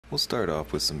We'll start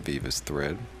off with some Vivas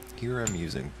thread. Here I'm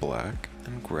using black,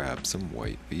 and grab some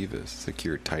white Vivas.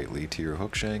 Secure tightly to your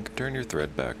hook shank, turn your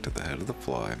thread back to the head of the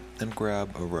fly, and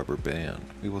grab a rubber band.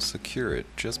 We will secure it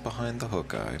just behind the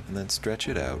hook eye, and then stretch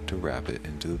it out to wrap it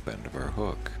into the bend of our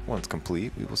hook. Once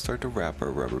complete, we will start to wrap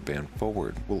our rubber band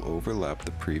forward. We'll overlap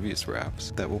the previous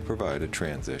wraps. That will provide a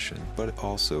transition, but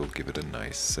also give it a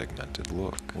nice segmented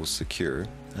look. We'll secure,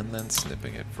 and then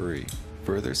snipping it free.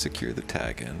 Further secure the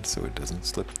tag end so it doesn't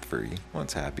slip free.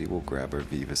 Once happy, we'll grab our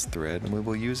Vivas thread and we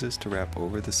will use this to wrap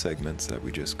over the segments that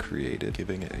we just created,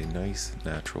 giving it a nice,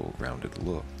 natural, rounded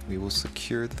look. We will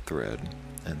secure the thread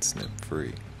and snip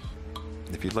free.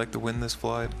 If you'd like to win this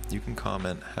fly, you can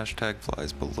comment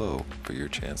 #flies below for your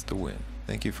chance to win.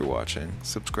 Thank you for watching,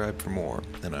 subscribe for more,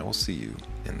 and I will see you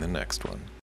in the next one.